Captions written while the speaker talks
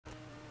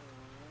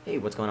Hey,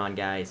 what's going on,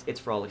 guys?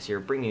 ItzFrolickz here,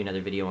 bringing you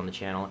another video on the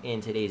channel.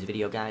 In today's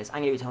video, guys,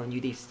 I'm going to be telling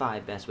you the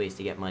 5 best ways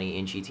to get money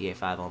in GTA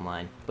 5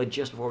 Online. But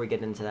just before we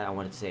get into that, I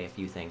wanted to say a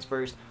few things.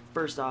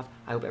 First off,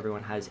 I hope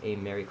everyone has a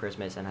Merry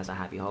Christmas and has a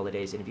Happy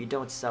Holidays. And if you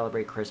don't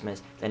celebrate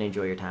Christmas, then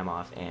enjoy your time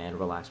off and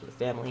relax with the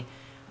family.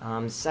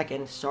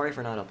 Second, sorry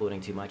for not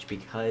uploading too much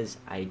because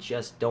I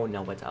just don't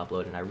know what to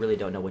upload and I really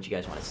don't know what you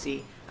guys want to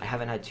see. I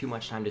haven't had too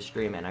much time to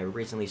stream and I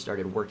recently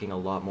started working a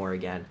lot more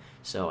again,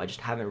 so I just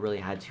haven't really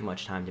had too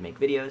much time to make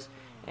videos.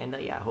 And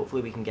yeah,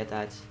 hopefully we can get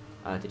that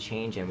to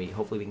change, and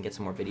hopefully we can get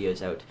some more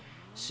videos out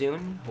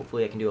soon.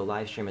 Hopefully I can do a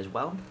live stream as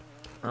well.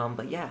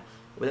 But yeah,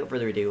 without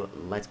further ado,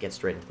 let's get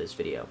straight into this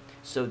video.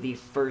 So the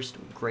first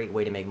great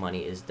way to make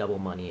money is double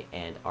money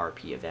and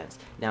RP events.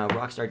 Now,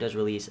 Rockstar does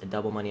release a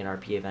double money and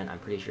RP event, I'm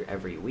pretty sure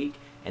every week,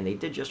 and they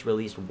did just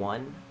release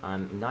one.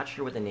 I'm not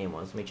sure what the name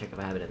was. Let me check if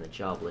I have it in the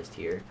job list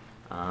here.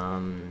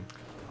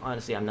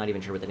 Honestly, I'm not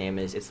even sure what the name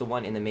is. It's the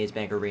one in the Maze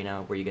Bank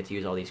Arena where you get to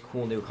use all these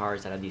cool new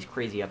cars that have these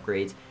crazy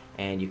upgrades,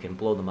 and you can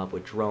blow them up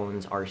with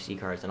drones, RC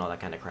cars, and all that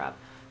kind of crap.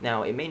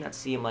 Now, it may not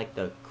seem like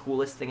the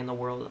coolest thing in the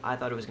world. I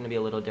thought it was going to be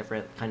a little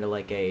different, kind of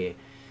like a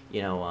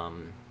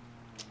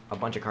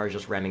bunch of cars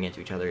just ramming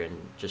into each other and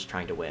just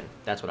trying to win.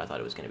 That's what I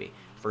thought it was going to be.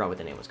 Forgot what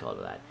the name was called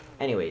of that.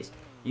 Anyways,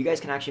 you guys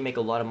can actually make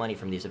a lot of money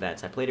from these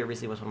events. I played it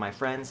recently with one of my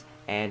friends,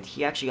 and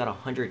he actually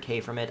got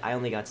 100k from it. I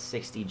only got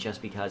 60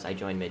 just because I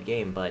joined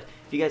mid-game, but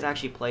if you guys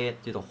actually play it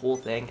through the whole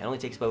thing, it only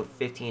takes about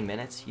 15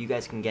 minutes. You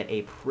guys can get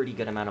a pretty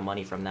good amount of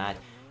money from that.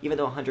 Even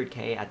though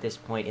 100k at this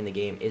point in the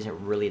game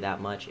isn't really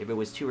that much. If it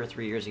was 2 or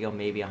 3 years ago,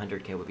 maybe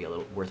 100k would be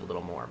worth a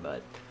little more,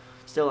 but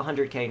still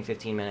 100k in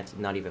 15 minutes,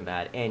 not even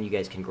bad, and you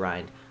guys can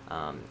grind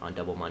on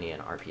double money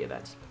and RP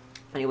events.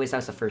 Anyways,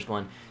 that's the first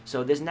one.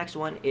 So this next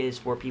one is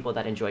for people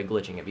that enjoy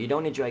glitching. If you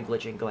don't enjoy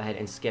glitching, go ahead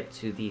and skip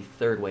to the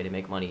third way to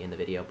make money in the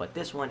video, but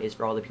this one is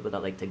for all the people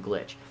that like to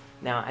glitch.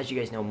 Now, as you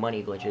guys know,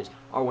 money glitches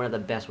are one of the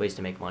best ways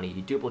to make money.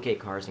 You duplicate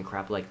cars and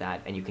crap like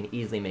that, and you can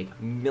easily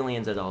make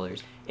millions of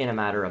dollars in a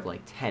matter of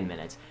like 10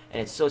 minutes.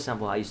 And it's so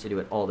simple. I used to do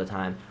it all the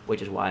time,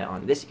 which is why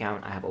on this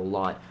account I have a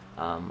lot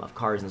of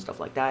cars and stuff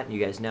like that.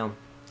 You guys know,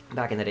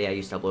 back in the day I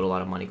used to upload a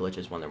lot of money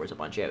glitches when there was a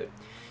bunch out.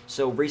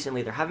 So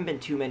recently there haven't been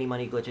too many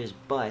money glitches,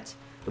 but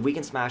if we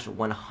can smash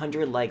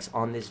 100 likes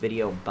on this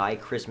video by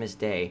Christmas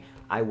Day,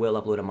 I will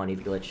upload a money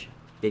glitch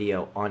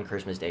video on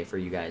Christmas Day for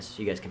you guys,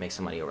 so you guys can make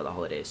some money over the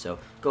holidays. So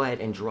go ahead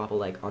and drop a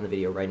like on the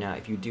video right now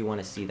if you do want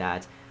to see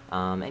that.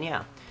 And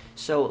yeah,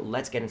 so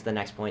let's get into the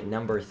next point,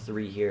 number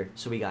 3 here.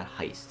 So we got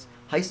heists.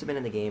 Heists have been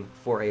in the game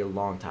for a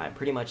long time,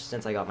 pretty much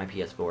since I got my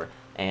PS4,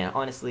 and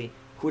honestly,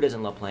 who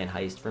doesn't love playing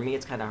heist? For me,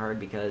 it's kind of hard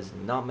because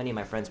not many of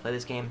my friends play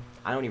this game.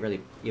 I don't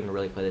even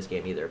really play this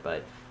game either,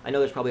 but I know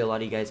there's probably a lot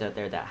of you guys out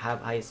there that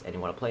have heists and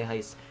you want to play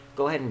heists.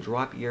 Go ahead and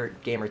drop your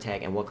gamer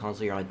tag and what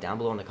console you're on down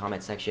below in the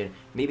comment section.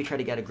 Maybe try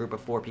to get a group of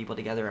 4 people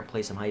together and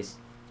play some heists.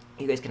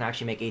 You guys can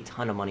actually make a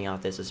ton of money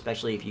off this,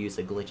 especially if you use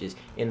the glitches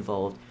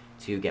involved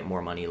to get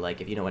more money,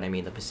 like, if you know what I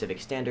mean, the Pacific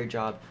Standard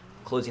job,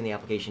 closing the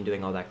application,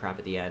 doing all that crap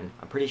at the end.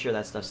 I'm pretty sure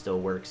that stuff still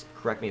works.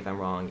 Correct me if I'm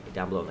wrong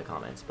down below in the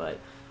comments, but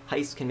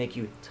heists can make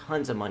you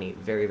tons of money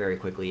very, very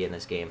quickly in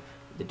this game.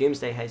 The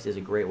Doomsday heist is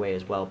a great way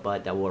as well,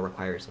 but that will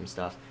require some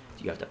stuff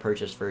you have to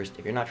purchase first.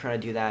 If you're not trying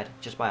to do that,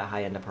 just buy a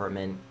high-end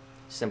apartment,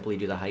 simply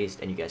do the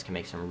heist, and you guys can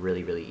make some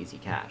really, really easy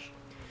cash.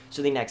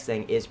 So the next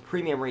thing is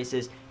premium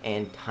races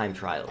and time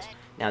trials.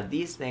 Now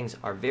these things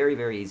are very,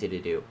 very easy to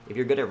do. If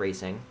you're good at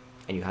racing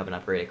and you have an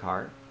upgraded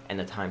car, and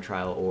the time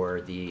trial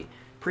or the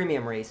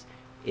premium race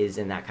is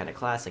in that kind of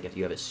class, like if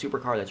you have a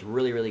supercar that's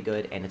really, really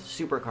good and it's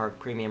a supercar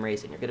premium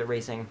race and you're good at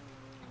racing,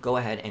 go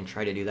ahead and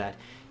try to do that.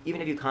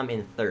 Even if you come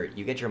in third,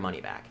 you get your money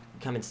back.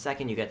 You come in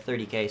second, you get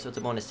 30k, so it's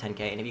a bonus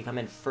 10k, and if you come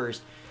in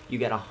first, you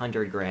get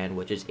 100 grand,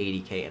 which is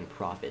 80k in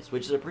profits,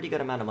 which is a pretty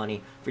good amount of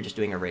money for just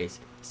doing a race.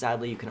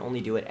 Sadly, you can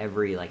only do it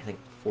every, like, I think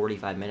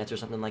 45 minutes or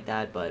something like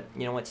that, but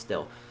you know what,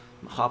 still,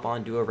 hop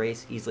on, do a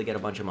race, easily get a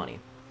bunch of money.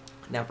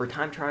 Now for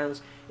time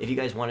trials, if you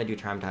guys want to do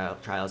time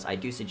trials, I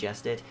do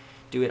suggest it.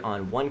 Do it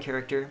on one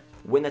character,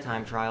 win the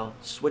time trial,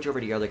 switch over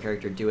to your other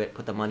character, do it,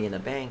 put the money in the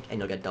bank, and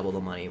you'll get double the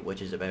money,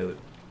 which is about,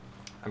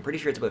 I'm pretty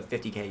sure it's about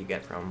 50k you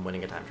get from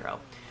winning a time trial.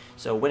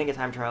 So winning a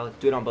time trial,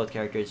 do it on both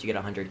characters, you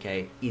get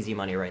 100k, easy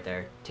money right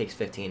there, takes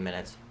 15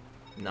 minutes,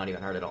 not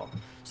even hard at all.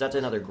 So that's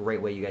another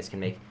great way you guys can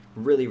make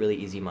really, really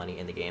easy money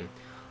in the game.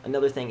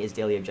 Another thing is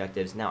daily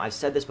objectives. Now, I've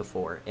said this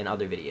before in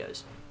other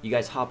videos. You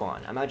guys hop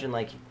on. Imagine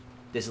like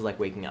this is like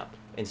waking up.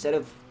 Instead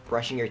of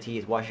brushing your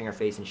teeth, washing your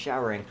face, and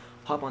showering,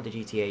 hop onto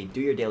GTA,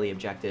 do your daily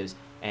objectives,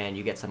 and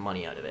you get some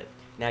money out of it.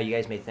 Now, you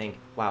guys may think,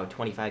 wow,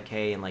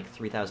 25k and like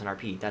 3,000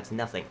 RP, that's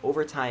nothing.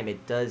 Over time,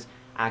 it does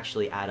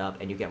actually add up,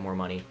 and you get more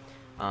money.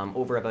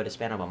 Over about a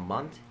span of a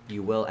month,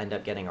 you will end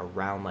up getting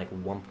around like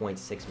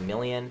 1.6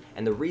 million,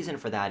 and the reason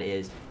for that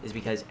is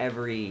because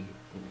every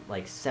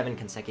like 7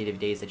 consecutive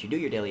days that you do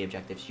your daily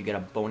objectives, you get a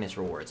bonus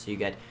reward. So you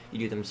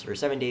do them for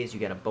 7 days, you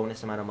get a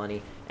bonus amount of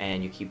money,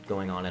 and you keep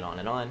going on and on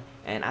and on.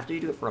 And after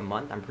you do it for a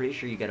month, I'm pretty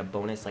sure you get a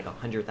bonus like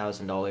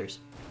 $100,000,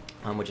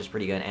 which is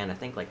pretty good, and I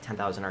think like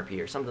 10,000 RP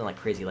or something like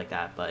crazy like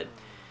that. But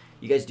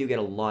you guys do get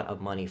a lot of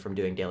money from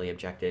doing daily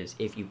objectives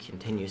if you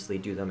continuously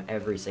do them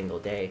every single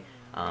day.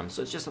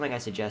 So it's just something I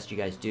suggest you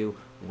guys do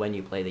when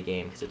you play the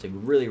game, because it's a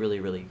really, really,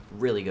 really,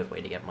 really good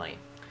way to get money.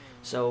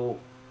 So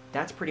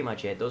that's pretty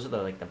much it. Those are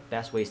the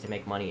best ways to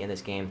make money in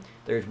this game.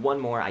 There's one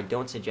more. I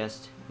don't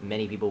suggest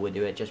many people would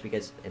do it, just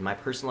because in my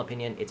personal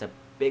opinion it's a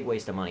big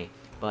waste of money.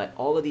 But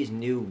all of these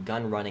new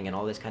gun running and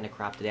all this kind of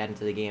crap to add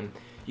into the game,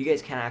 you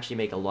guys can actually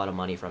make a lot of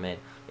money from it.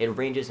 It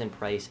ranges in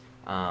price.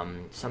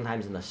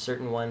 Sometimes in the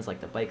certain ones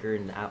like the biker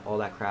and all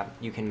that crap,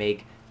 you can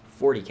make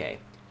 40k.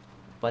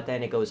 But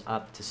then it goes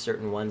up to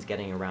certain ones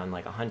getting around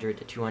like 100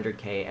 to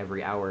 200k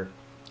every hour,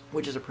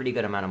 which is a pretty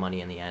good amount of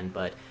money in the end.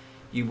 But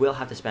you will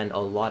have to spend a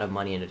lot of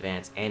money in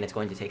advance, and it's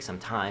going to take some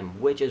time,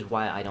 which is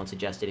why I don't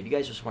suggest it. If you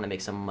guys just want to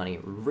make some money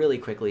really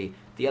quickly,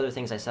 the other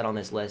things I said on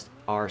this list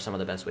are some of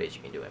the best ways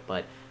you can do it.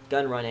 But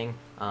gun running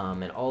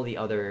and all the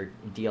other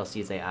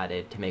DLCs they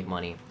added to make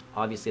money,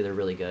 obviously they're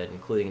really good,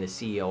 including the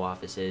CEO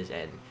offices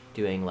and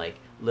doing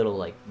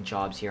little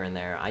jobs here and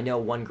there. I know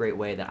one great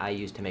way that I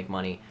used to make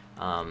money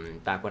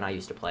back when I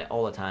used to play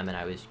all the time and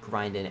I was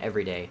grinding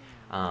every day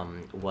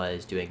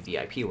was doing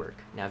VIP work.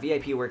 Now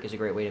VIP work is a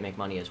great way to make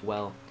money as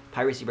well.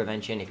 Piracy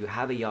prevention, if you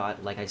have a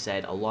yacht, like I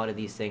said, a lot of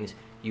these things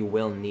you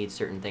will need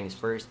certain things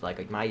first.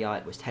 Like my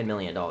yacht was $10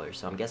 million,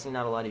 so I'm guessing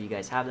not a lot of you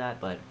guys have that,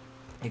 but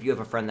if you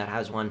have a friend that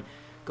has one,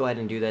 go ahead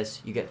and do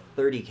this. You get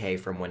 30k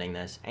from winning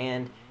this,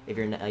 and if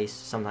you're nice,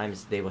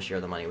 sometimes they will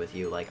share the money with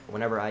you. Like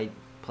whenever I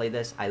played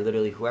this, I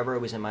literally, whoever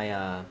was in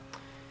my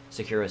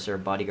Securus or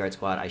bodyguard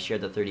squad, I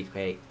shared the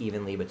 30k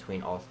evenly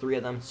between all three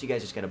of them, so you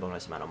guys just get a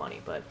bonus amount of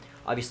money. But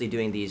obviously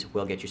doing these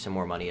will get you some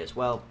more money as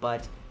well,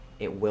 but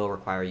it will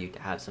require you to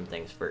have some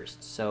things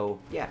first. So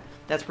yeah,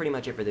 that's pretty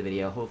much it for the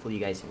video. Hopefully you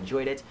guys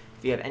enjoyed it.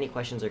 If you have any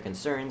questions or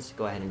concerns,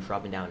 go ahead and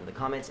drop them down in the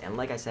comments. And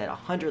like I said,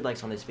 100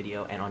 likes on this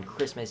video, and on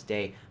Christmas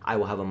Day, I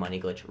will have a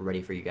money glitch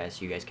ready for you guys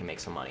so you guys can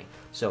make some money.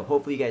 So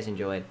hopefully you guys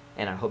enjoyed,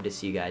 and I hope to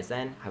see you guys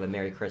then. Have a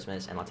Merry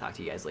Christmas, and I'll talk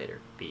to you guys later.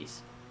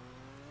 Peace.